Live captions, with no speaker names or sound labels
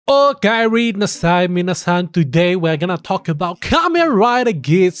Okay, minasan, today we're gonna talk about Kamen Rider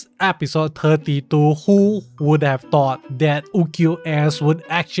Geats episode 32. Who would have thought that Ukyu's would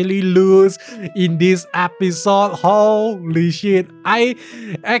actually lose in this episode? Holy shit, I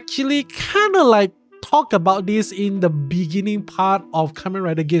actually kinda like talk about this in the beginning part of Kamen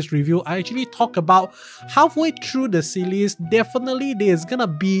Rider Geats review. I actually talk about halfway through the series, definitely there's gonna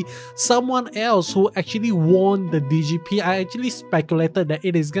be someone else who actually won the DGP. I actually speculated that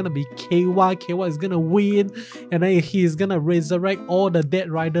it is gonna be KY. KY is gonna win and then he's gonna resurrect all the dead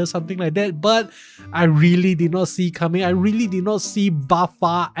riders, something like that. But I really did not see coming. I really did not see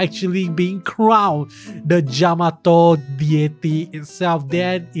Buffa actually being crowned the Jyamato deity itself.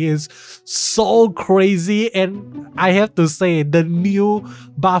 That is so crazy, and I have to say the new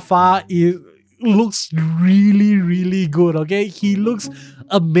Buffa looks really good. Okay, he looks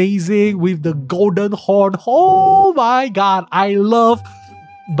amazing with the golden horn. Oh my god, I love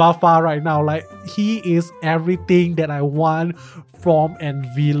Buffa right now. Like, he is everything that I want from a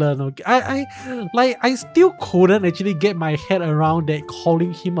villain. Okay, I still couldn't actually get my head around that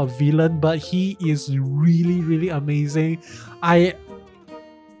calling him a villain, but he is really amazing.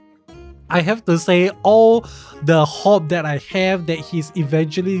 I have to say, all the hope that I have that he's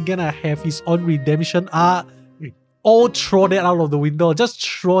eventually gonna have his own redemption arc, all throw that out of the window. Just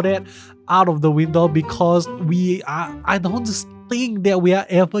throw that out of the window, because I don't think that we are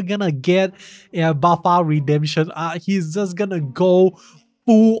ever gonna get a Buffa redemption arc. He's just gonna go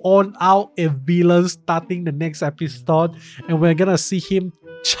full on out a villain starting the next episode, and we're gonna see him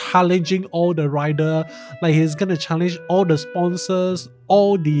challenging all the rider. Like, he's gonna challenge all the sponsors,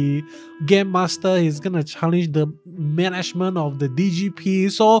 all the game master. He's gonna challenge the management of the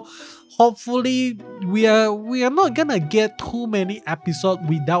DGP. So hopefully we are not gonna get too many episodes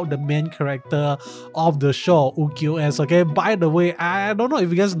without the main character of the show, Ukyu's. Okay, by the way, I don't know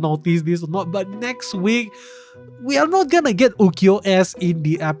if you guys noticed this or not, but next week we are not gonna get Ukyu's in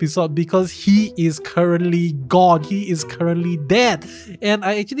the episode because he is currently gone. He is currently dead. And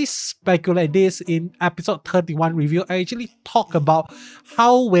I actually speculate this in episode 31 review. I actually talk about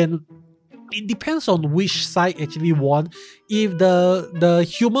how when it depends on which side actually won. If the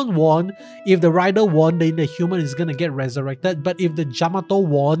human won, if the rider won, then the human is gonna get resurrected. But if the Jyamato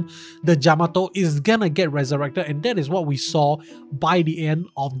won, the Jyamato is gonna get resurrected. And that is what we saw by the end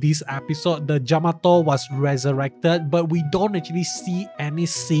of this episode. The Jyamato was resurrected, but we don't actually see any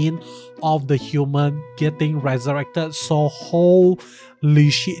scene of the human getting resurrected. So holy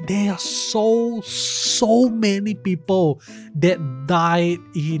shit, there are so many people that died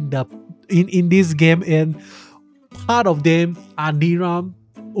in this game, and part of them are Niram,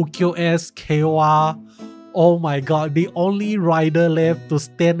 Ukyu's, KOA. Oh my god, the only rider left to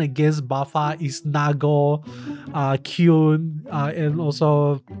stand against Buffa is Nago, Kyun, and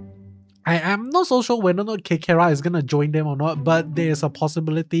also I'm not so sure whether or not Kekera is gonna join them or not, but there's a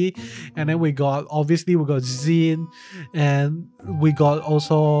possibility. And then we got Zin, and we got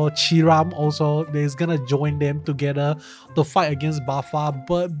also Chiram also. There's gonna join them together to fight against Buffa.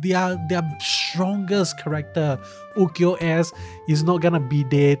 But their strongest character, Ukyu's, is not gonna be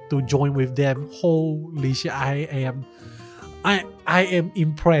there to join with them. Holy shit, I am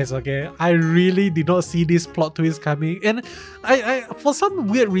impressed. Okay, I really did not see this plot twist coming, and I for some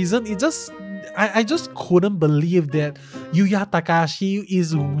weird reason I just couldn't believe that Yuya Takashi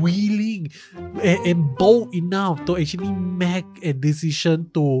is willing and bold enough to actually make a decision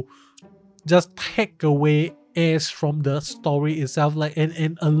to just take away Ace from the story itself, like,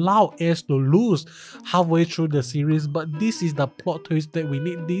 and allow Ace to lose halfway through the series. But this is the plot twist that we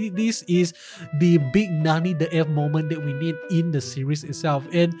need. This is the big Nani the F moment that we need in the series itself.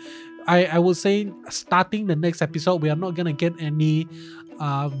 And I would say, starting the next episode, we are not gonna get any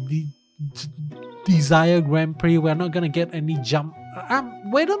Desire Grand Prix. We're not gonna get any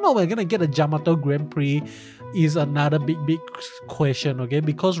whether or not we're gonna get a Jyamato Grand Prix is another big question. Okay,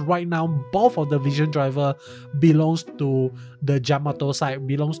 because right now both of the Vision Driver belongs to the Jyamato side,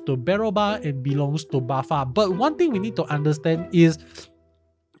 belongs to Beroba and belongs to Buffa. But one thing we need to understand is,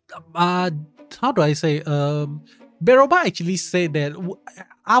 how do I say, Beroba actually said that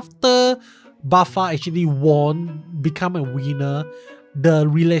after Buffa actually won, become a winner, the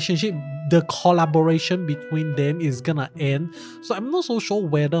relationship, the collaboration between them is gonna end. So I'm not so sure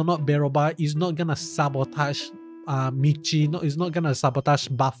whether or not Beroba is not gonna sabotage Michi, is not gonna sabotage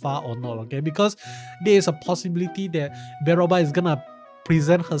Buffa or not. Okay, because there is a possibility that Beroba is gonna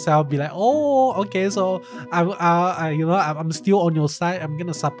present herself, be like, oh, okay, so I'm still on your side, I'm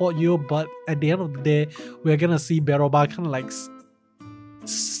gonna support you. But at the end of the day, we're gonna see Beroba kind of like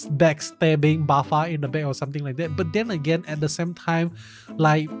backstabbing Buffa in the back or something like that. But then again, at the same time,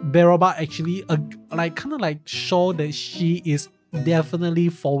 like Beroba actually like kind of like show that she is definitely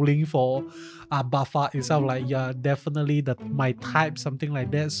falling for Buffa itself, like yeah, definitely my type, something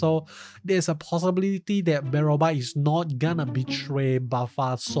like that. So there's a possibility that Beroba is not gonna betray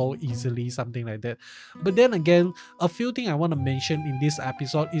Buffa so easily, something like that. But then again, a few things I want to mention in this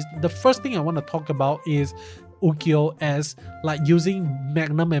episode is the first thing I want to talk about is Ukyo, as like using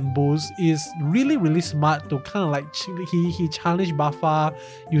Magnum and Boost is really smart to kind of like he challenged Buffa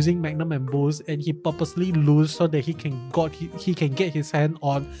using Magnum and Boost, and he purposely lose so that he can get his hand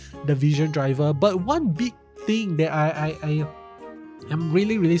on the Vision Driver. But one big thing that I am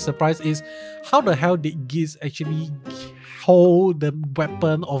really surprised is how the hell did Geats actually hold the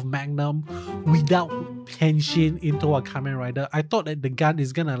weapon of Magnum without henshin into a Kamen Rider? I thought that the gun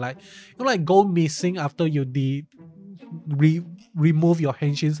is gonna like go missing after you remove your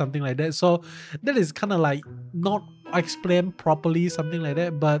henshin, something like that. So that is kind of like not explained properly, something like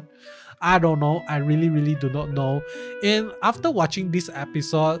that. But I don't know, I really do not know. And after watching this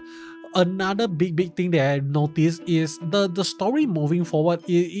episode, another big thing that I noticed is the story moving forward.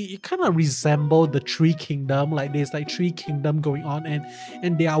 It kind of resembles the Three Kingdom. Like there's like Three Kingdom going on,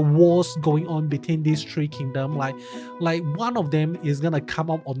 and there are wars going on between these Three Kingdom. Like one of them is gonna come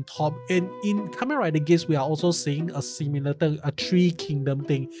up on top. And in Kamen Rider Geats, we are also seeing a similar thing, a Three Kingdom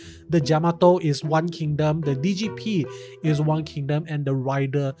thing. The Jyamato is one kingdom, the DGP is one kingdom, and the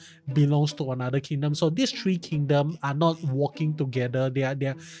Rider belongs to another kingdom. So these Three Kingdom are not working together.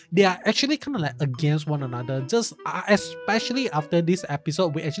 They are actually kind of like against one another. Just especially after this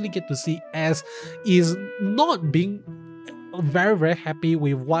episode, we actually get to see S is not being very happy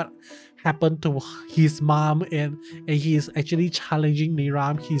with what happened to his mom, and he is actually challenging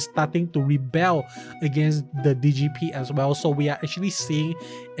Niram. He's starting to rebel against the DGP as well. So we are actually seeing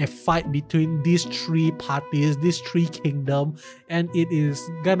a fight between these three parties, these three kingdom, and it is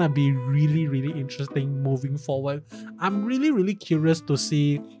gonna be really interesting moving forward. I'm really curious to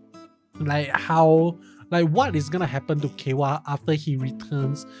see like how, like what is gonna happen to Kewa after he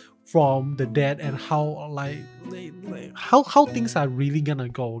returns from the dead, and how like how things are really gonna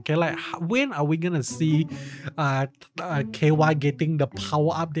go. Okay, like when are we gonna see KY getting the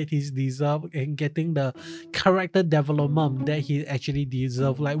power up that he's deserved and getting the character development that he actually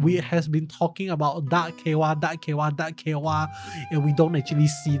deserves? Like we has been talking about Dark KY, and we don't actually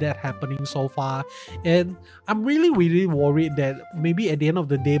see that happening so far. And I'm really worried that maybe at the end of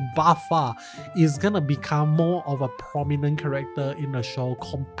the day, Buffa is gonna become more of a prominent character in the show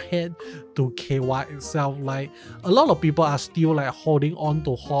compared to KY itself. Like a lot of people are still like holding on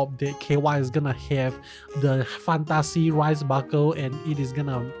to hope that KY is gonna have the fantasy rise buckle and it is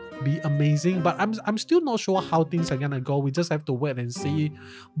gonna be amazing, but I'm still not sure how things are gonna go. We just have to wait and see.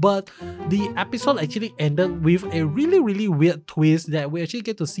 But the episode actually ended with a really weird twist that we actually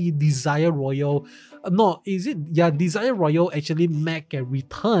get to see Desire Royal. Desire Royal actually make a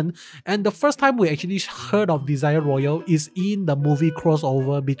return, and the first time we actually heard of Desire Royal is in the movie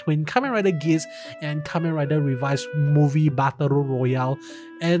crossover between Kamen Rider Geats and Kamen Rider Revised movie Battle Royale.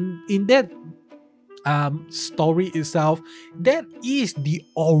 And in that story itself, that is the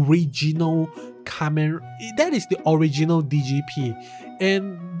original DGP,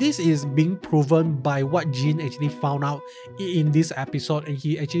 and this is being proven by what Jin actually found out in this episode. And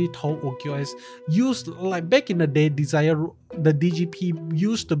he actually told Okyo used, like back in the day, the DGP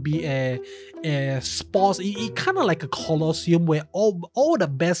used to be a sports, it kind of like a coliseum where all the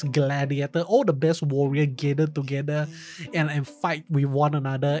best gladiator, all the best warrior gathered together and fight with one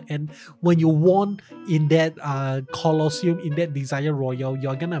another. And when you won in that coliseum, in that Desire Royal,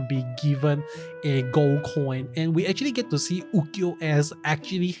 you're gonna be given a gold coin. And we actually get to see Ukyo as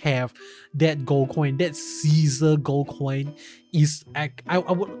actually have that gold coin. That Caesar gold coin is I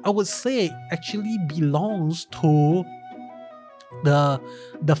would say actually belongs to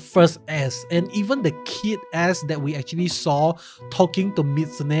the first S, and even the kid S that we actually saw talking to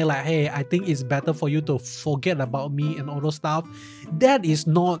Mitsune like, hey, I think it's better for you to forget about me and all those stuff. That is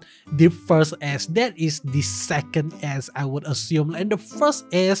not the first S, that is the second S, I would assume. And the first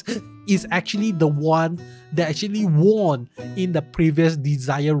S is actually the one that actually won in the previous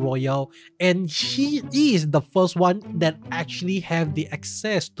Desire Royal, and he is the first one that actually have the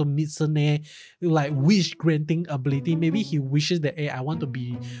access to Mitsune like wish granting ability. Maybe he wishes that, hey, I want to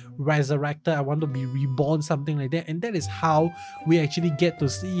be resurrected, I want to be reborn, something like that. And that is how we actually get to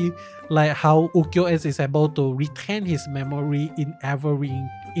see like how Ukyo S is able to retain his memory in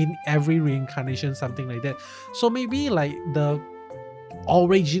every reincarnation, something like that. So maybe like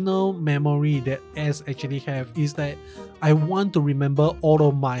original memory that S actually have is that I want to remember all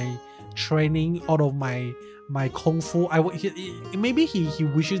of my training, all of my kung fu. Maybe he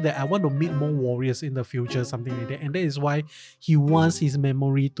wishes that I want to meet more warriors in the future, something like that, and that is why he wants his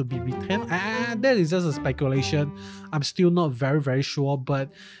memory to be retained. That is just a speculation. I'm still not very sure, but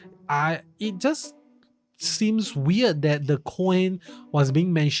it just seems weird that the coin was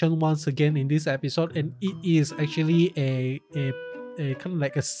being mentioned once again in this episode, and it is actually a kind of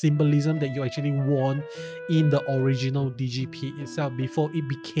like a symbolism that you actually won in the original DGP itself before it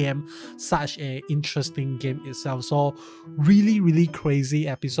became such a interesting game itself. So really crazy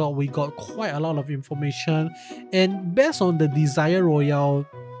episode. We got quite a lot of information, and based on the Desire Royale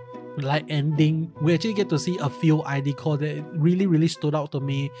like ending, we actually get to see a few ID code that really stood out to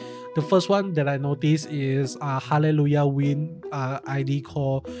me. The first one that I noticed is Hallelujah Win ID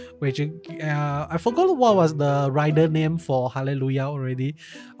call, which I forgot what was the rider name for Hallelujah already.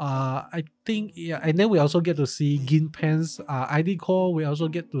 I think, yeah, and then we also get to see Ginpen's ID call. We also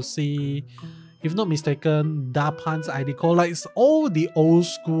get to see, if not mistaken, Dapan's ID call. Like, it's all the old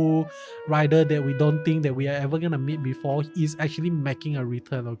school rider that we don't think that we are ever gonna meet before is actually making a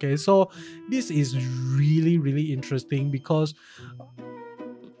return. Okay, so this is really interesting because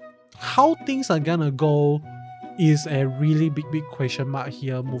how things are gonna go is a really big question mark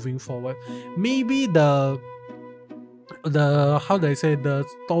here moving forward. Maybe the how do I say, the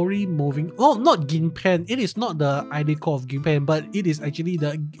story moving, oh, not Ginpen, it is not the ID core of Ginpen, but it is actually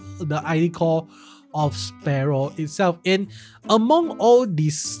the ID core of Sparrow itself. And among all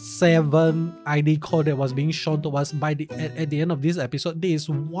these 7 ID core that was being shown to us by at the end of this episode, there is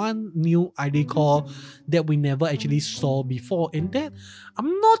one new ID core that we never actually saw before, and that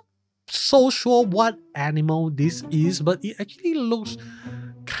I'm not so sure what animal this is, but it actually looks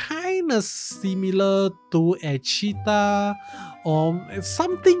kind of similar to a cheetah or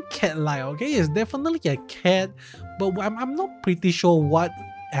something cat-like. Okay, it's definitely a cat, but I'm not pretty sure what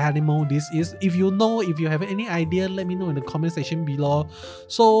animal this is. If you know, if you have any idea, let me know in the comment section below.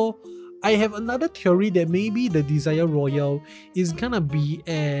 So I have another theory that maybe the Desire Royale is gonna be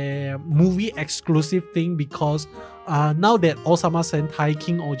a movie exclusive thing, because now that Osama Sentai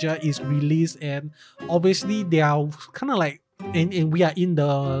King Oja is released, and obviously they are kind of like, and we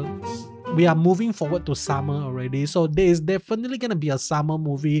are moving forward to summer already, so there is definitely gonna be a summer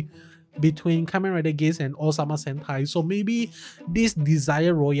movie between Kamen Rider Geats and Osama Sentai. So maybe this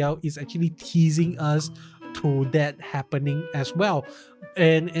Desire Royale is actually teasing us to that happening as well.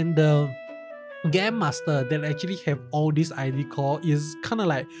 And the Game Master that actually have all this ID core is kind of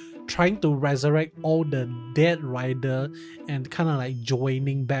like trying to resurrect all the dead rider and kind of like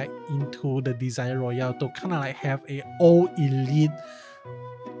joining back into the Desire Royale to kind of like have a all elite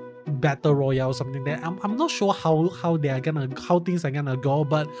battle royale, something that I'm not sure how things are gonna go,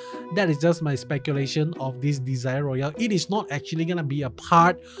 but that is just my speculation of this Desire Royale. It is not actually gonna be a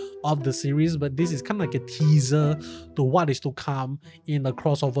part of the series, but this is kind of like a teaser to what is to come in the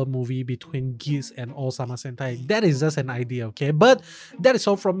crossover movie between Geats and Osama Sentai. That is just an idea, okay? But that is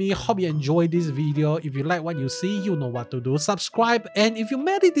all from me. Hope you enjoyed this video. If you like what you see, you know what to do. Subscribe, and if you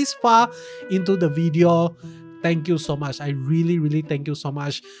made it this far into the video, thank you so much. I really thank you so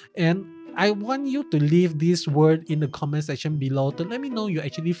much. And I want you to leave this word in the comment section below to let me know you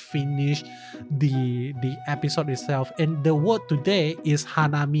actually finished the episode itself. And the word today is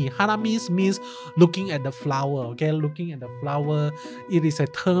hanami. Hanami means looking at the flower, okay? Looking at the flower. It is a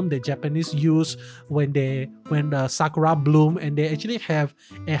term that Japanese use when the sakura bloom, and they actually have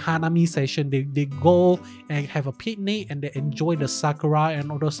a hanami session. They go and have a picnic and they enjoy the sakura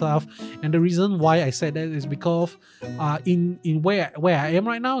and all that stuff. And the reason why I said that is because in where I am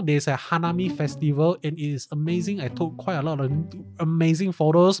right now, there's a Hanami festival, and it is amazing. I took quite a lot of amazing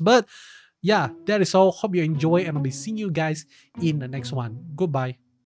photos. But yeah, that is all. Hope you enjoy, and I'll be seeing you guys in the next one. Goodbye.